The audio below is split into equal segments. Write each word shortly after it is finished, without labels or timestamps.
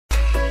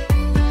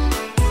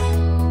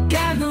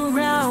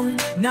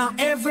Now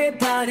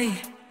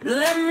everybody,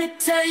 let me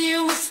tell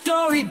you a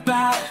story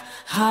about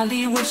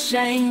Hollywood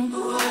shame,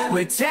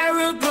 where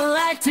terrible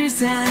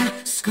actors and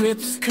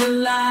scripts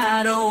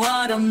collide. Oh,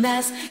 what a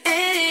mess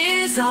it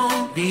is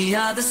on the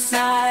other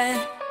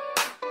side.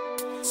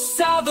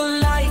 Saw the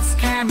lights,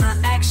 camera,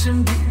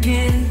 action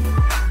begin,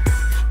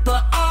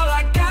 but all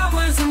I got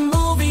was a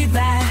movie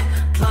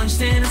that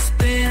plunged in a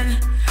spin.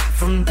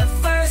 From the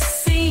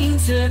first scene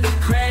to the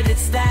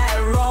credits that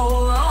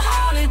roll, a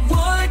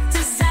Hollywood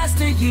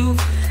disaster, you've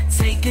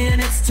taken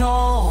its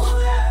toll.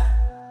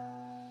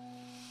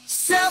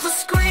 Silver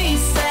screen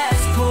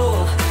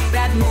cesspool,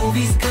 bad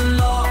movies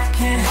galore.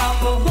 Can't help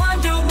but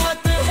wonder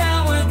what the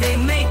hell were they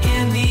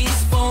making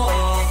these for?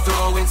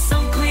 Throwing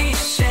some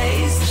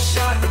cliches, a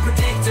sharp and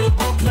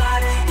predictable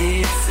plot.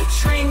 It's a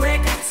train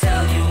wreck, I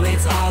tell you,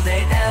 it's all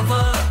they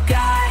ever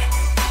got.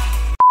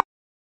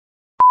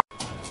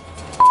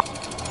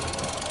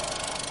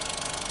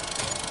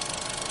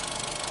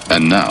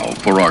 And now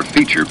for our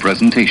feature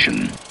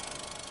presentation.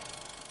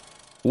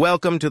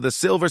 Welcome to the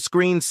Silver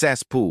Screen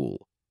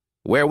Cesspool,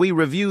 where we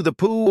review the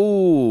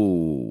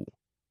pool.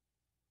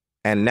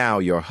 And now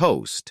your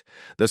host,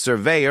 the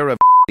surveyor of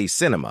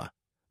cinema,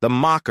 the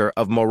mocker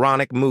of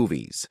moronic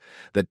movies,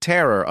 the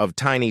terror of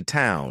tiny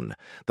town,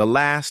 the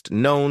last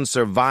known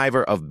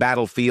survivor of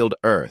battlefield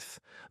Earth,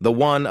 the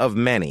one of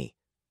many,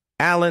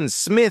 Alan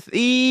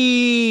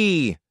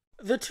Smith-E.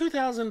 The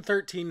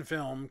 2013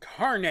 film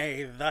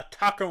Carne, the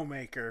Taco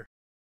Maker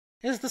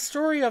is the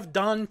story of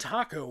Don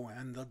Taco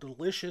and the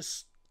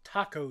delicious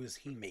tacos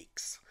he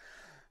makes.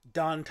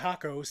 Don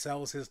Taco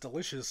sells his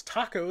delicious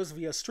tacos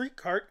via street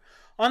cart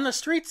on the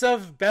streets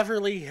of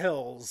Beverly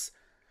Hills,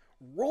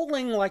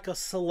 rolling like a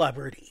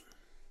celebrity.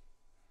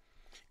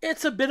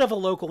 It's a bit of a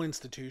local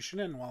institution,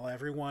 and while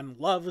everyone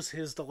loves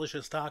his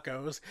delicious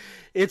tacos,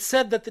 it's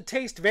said that the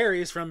taste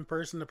varies from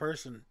person to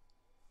person.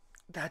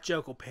 That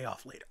joke will pay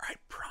off later, I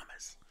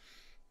promise.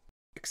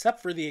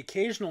 Except for the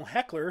occasional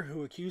heckler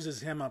who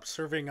accuses him of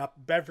serving up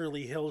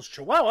Beverly Hills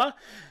Chihuahua,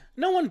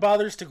 no one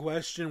bothers to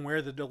question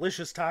where the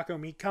delicious taco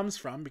meat comes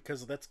from,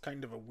 because that's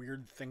kind of a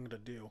weird thing to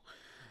do.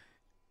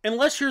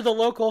 Unless you're the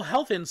local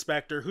health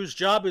inspector, whose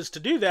job is to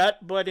do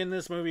that, but in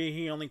this movie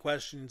he only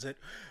questions it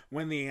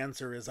when the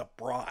answer is a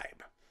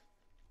bribe.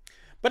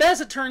 But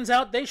as it turns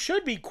out, they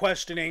should be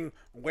questioning,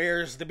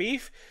 where's the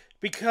beef?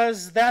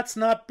 Because that's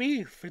not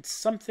beef, it's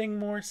something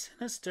more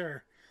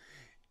sinister.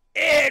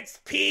 It's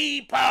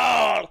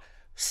people!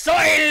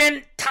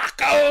 Soylent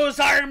Tacos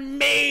are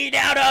made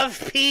out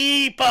of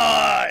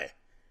people!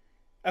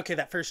 Okay,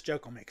 that first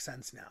joke will make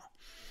sense now.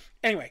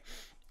 Anyway,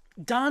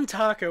 Don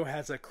Taco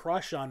has a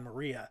crush on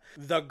Maria,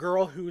 the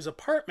girl whose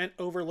apartment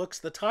overlooks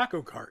the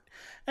taco cart.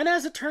 And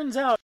as it turns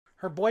out,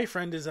 her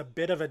boyfriend is a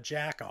bit of a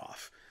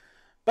jack-off.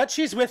 But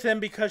she's with him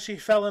because she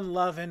fell in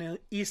love in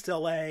East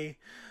LA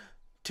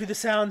to the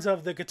sounds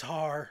of the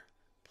guitar,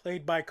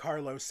 played by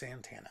Carlos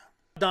Santana.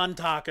 Don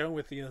Taco,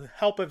 with the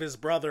help of his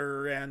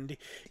brother and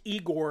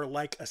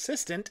Igor-like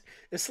assistant,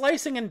 is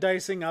slicing and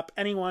dicing up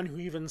anyone who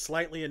even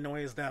slightly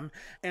annoys them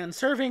and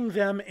serving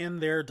them in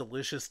their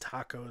delicious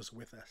tacos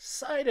with a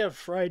side of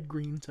fried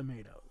green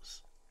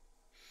tomatoes.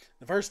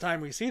 The first time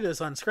we see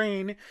this on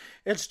screen,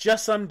 it's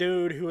just some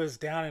dude who is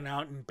down and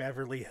out in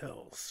Beverly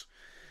Hills.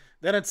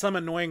 Then it's some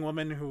annoying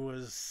woman who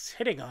is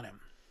hitting on him.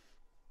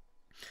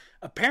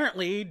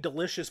 Apparently,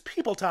 delicious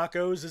people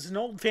tacos is an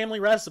old family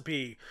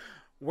recipe.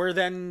 We're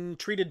then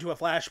treated to a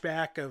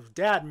flashback of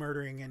Dad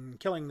murdering and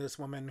killing this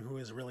woman who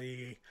is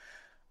really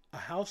a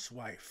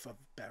housewife of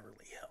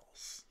Beverly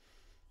Hills.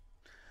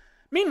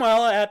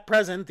 Meanwhile, at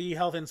present, the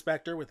health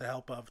inspector, with the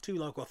help of two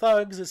local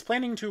thugs, is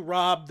planning to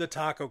rob the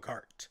taco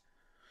cart.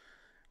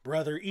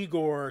 Brother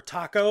Igor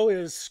Taco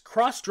is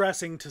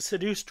cross-dressing to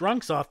seduce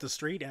drunks off the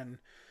street, and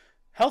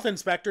health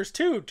inspectors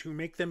too, to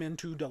make them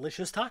into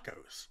delicious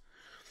tacos.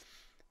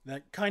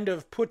 That kind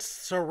of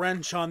puts a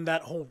wrench on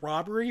that whole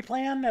robbery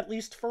plan, at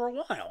least for a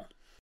while.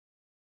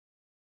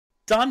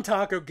 Don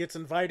Taco gets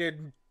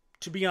invited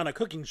to be on a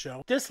cooking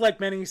show. This, like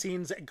many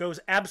scenes,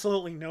 goes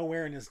absolutely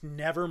nowhere and is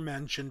never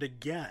mentioned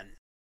again.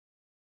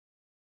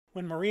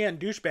 When Maria and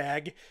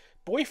douchebag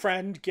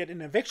boyfriend get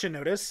an eviction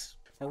notice,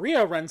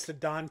 Maria runs to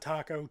Don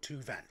Taco to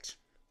vent.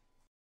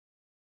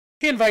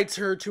 He invites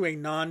her to a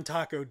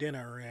non-taco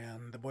dinner,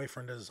 and the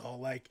boyfriend is all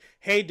like,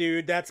 "Hey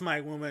dude, that's my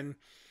woman."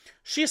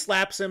 She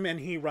slaps him and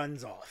he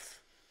runs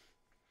off.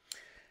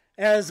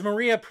 As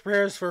Maria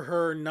prepares for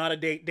her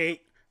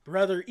not-a-date,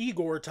 brother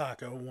Igor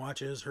Taco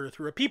watches her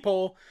through a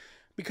peephole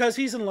because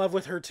he's in love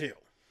with her too.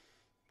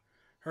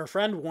 Her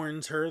friend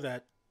warns her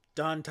that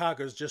Don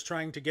Taco's just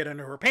trying to get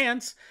into her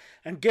pants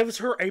and gives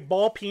her a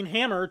ball-peen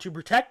hammer to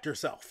protect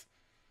herself.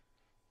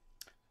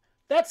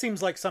 That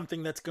seems like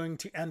something that's going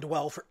to end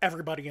well for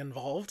everybody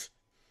involved.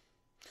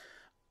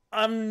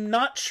 I'm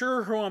not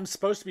sure who I'm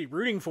supposed to be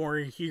rooting for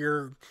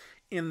here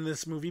in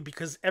this movie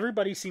because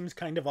everybody seems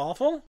kind of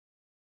awful.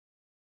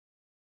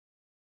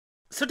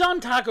 So Don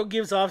Taco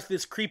gives off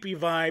this creepy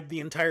vibe the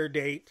entire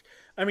date.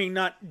 I mean,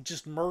 not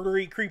just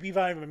murdery creepy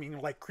vibe, I mean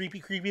like creepy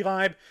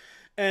vibe.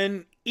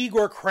 And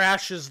Igor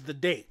crashes the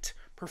date,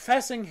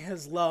 professing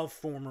his love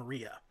for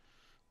Maria.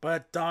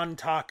 But Don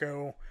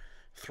Taco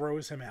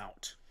throws him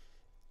out.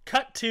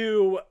 Cut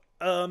to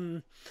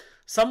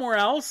somewhere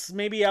else,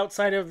 maybe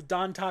outside of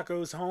Don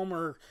Taco's home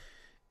or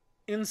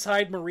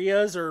inside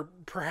Maria's, or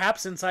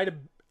perhaps inside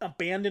an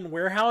abandoned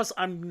warehouse.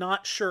 I'm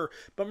not sure.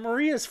 But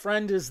Maria's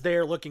friend is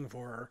there looking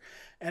for her.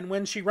 And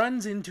when she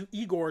runs into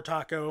Igor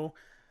Taco,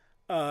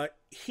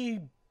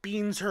 he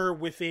beans her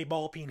with a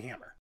ball-peen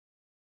hammer.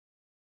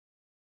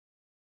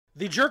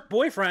 The jerk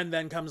boyfriend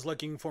then comes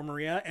looking for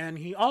Maria, and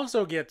he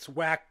also gets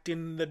whacked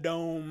in the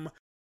dome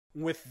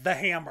with the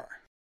hammer.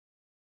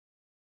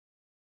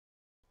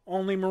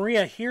 Only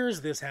Maria hears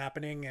this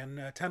happening and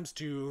attempts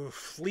to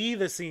flee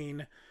the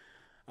scene,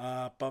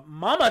 but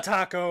Mama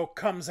Taco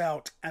comes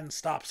out and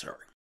stops her.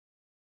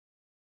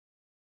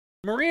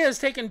 Maria is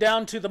taken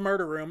down to the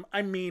murder room,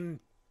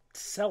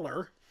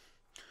 cellar,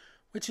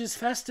 which is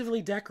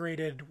festively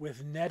decorated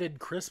with netted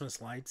Christmas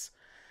lights,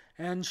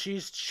 and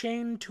she's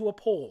chained to a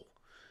pole.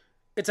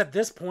 It's at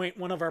this point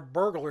one of our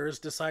burglars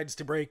decides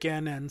to break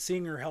in and,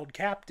 seeing her held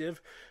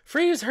captive,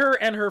 frees her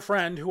and her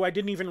friend, who I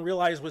didn't even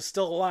realize was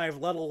still alive,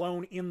 let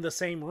alone in the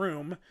same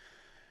room,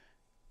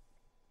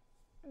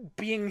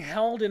 being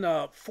held in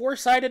a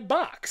four-sided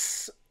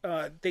box.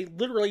 They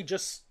literally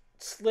just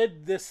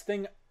slid this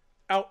thing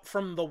out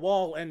from the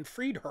wall and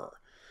freed her.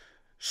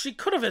 She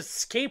could have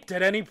escaped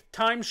at any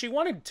time she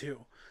wanted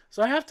to,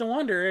 so I have to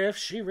wonder if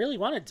she really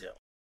wanted to.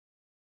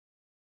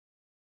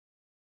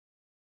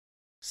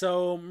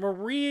 So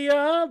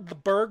Maria, the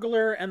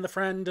burglar, and the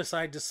friend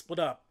decide to split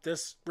up.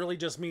 This really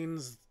just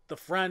means the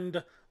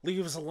friend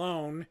leaves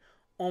alone,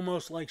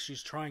 almost like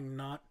she's trying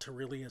not to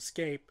really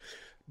escape.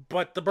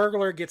 But the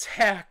burglar gets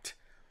hacked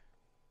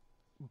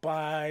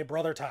by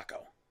Brother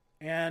Taco.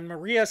 And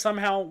Maria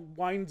somehow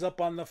winds up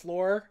on the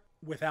floor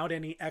without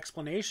any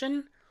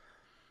explanation.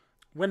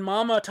 When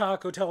Mama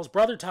Taco tells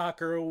Brother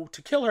Taco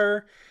to kill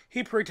her,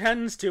 he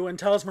pretends to and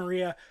tells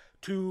Maria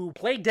to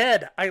play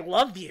dead. I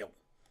love you.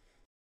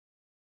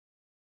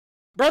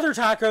 Brother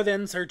Taco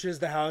then searches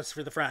the house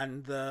for the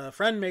friend. The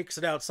friend makes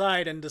it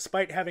outside, and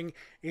despite having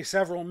a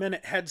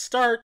several-minute head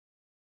start,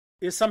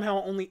 is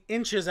somehow only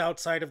inches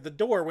outside of the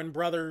door when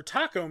Brother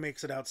Taco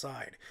makes it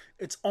outside.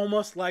 It's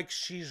almost like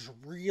she's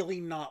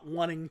really not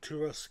wanting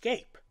to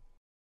escape.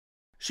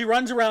 She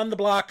runs around the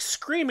block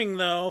screaming,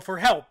 though, for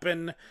help,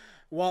 and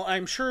while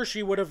I'm sure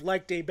she would have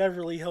liked a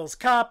Beverly Hills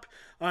Cop,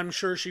 I'm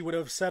sure she would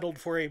have settled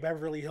for a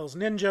Beverly Hills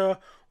Ninja,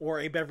 or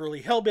a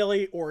Beverly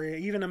Hillbilly, or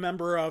even a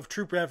member of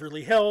Troop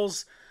Beverly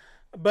Hills,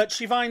 but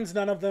she finds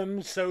none of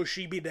them, so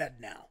she be dead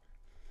now.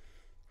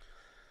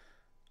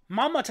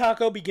 Mama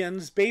Taco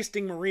begins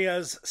basting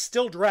Maria's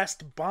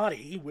still-dressed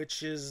body,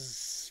 which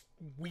is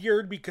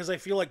weird because I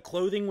feel like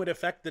clothing would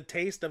affect the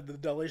taste of the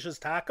delicious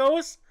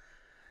tacos.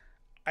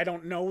 I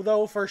don't know,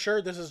 though, for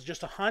sure. This is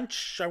just a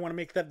hunch. I want to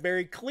make that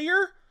very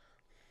clear.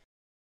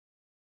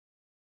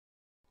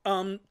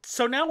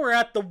 So now we're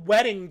at the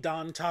wedding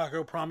Don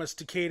Taco promised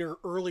to cater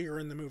earlier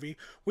in the movie,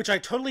 which I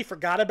totally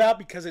forgot about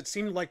because it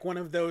seemed like one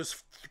of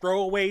those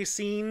throwaway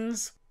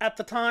scenes at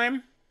the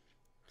time.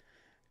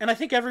 And I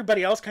think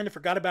everybody else kind of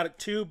forgot about it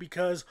too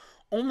because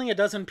only a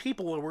dozen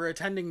people were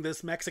attending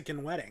this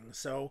Mexican wedding.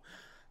 So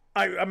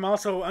I'm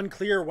also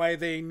unclear why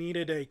they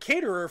needed a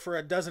caterer for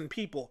a dozen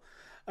people.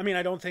 I mean,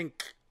 I don't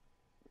think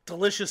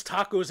delicious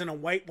tacos in a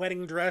white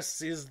wedding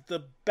dress is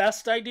the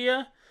best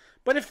idea.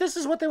 But if this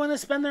is what they want to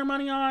spend their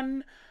money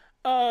on,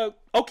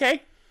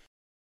 okay.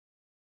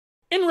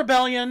 In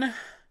rebellion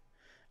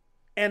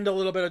and a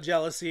little bit of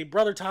jealousy,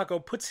 Brother Taco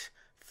puts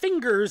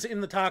fingers in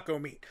the taco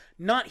meat.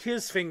 Not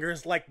his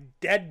fingers, like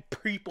dead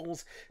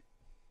people's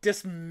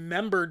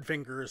dismembered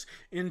fingers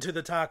into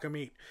the taco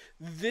meat.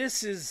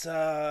 This is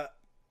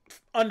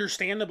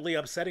understandably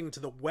upsetting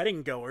to the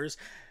wedding goers.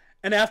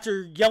 And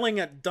after yelling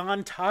at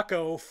Don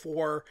Taco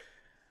for,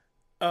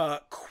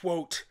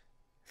 quote,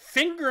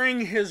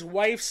 fingering his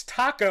wife's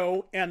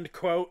taco, end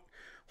quote,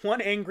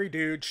 one angry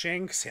dude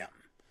shanks him.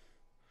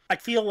 I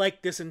feel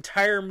like this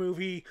entire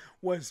movie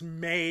was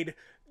made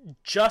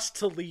just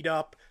to lead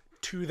up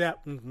to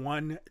that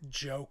one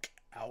joke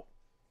out.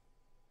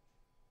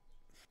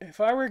 If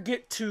I were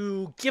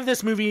to give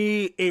this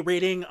movie a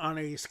rating on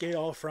a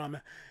scale from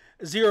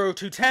 0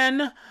 to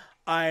 10,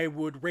 I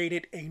would rate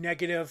it a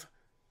negative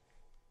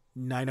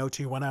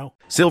 90210.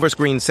 Silver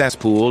Screen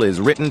Cesspool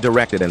is written,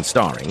 directed, and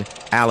starring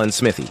Alan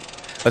Smithy.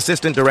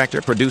 Assistant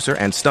Director, Producer,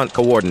 and Stunt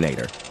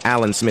Coordinator,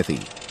 Alan Smithy.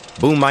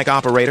 Boom mic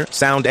operator,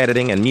 sound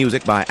editing, and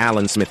music by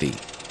Alan Smithy.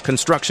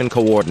 Construction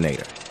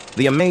Coordinator,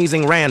 The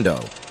Amazing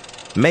Rando.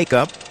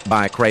 Makeup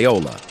by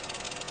Crayola.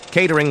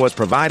 Catering was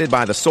provided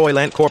by the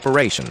Soylent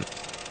Corporation.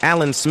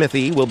 Alan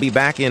Smithy will be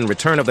back in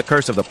Return of the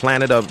Curse of the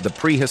Planet of the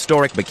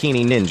Prehistoric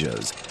Bikini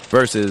Ninjas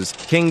versus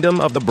Kingdom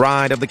of the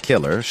Bride of the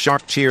Killer,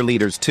 Shark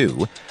Cheerleaders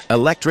 2,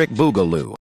 Electric Boogaloo.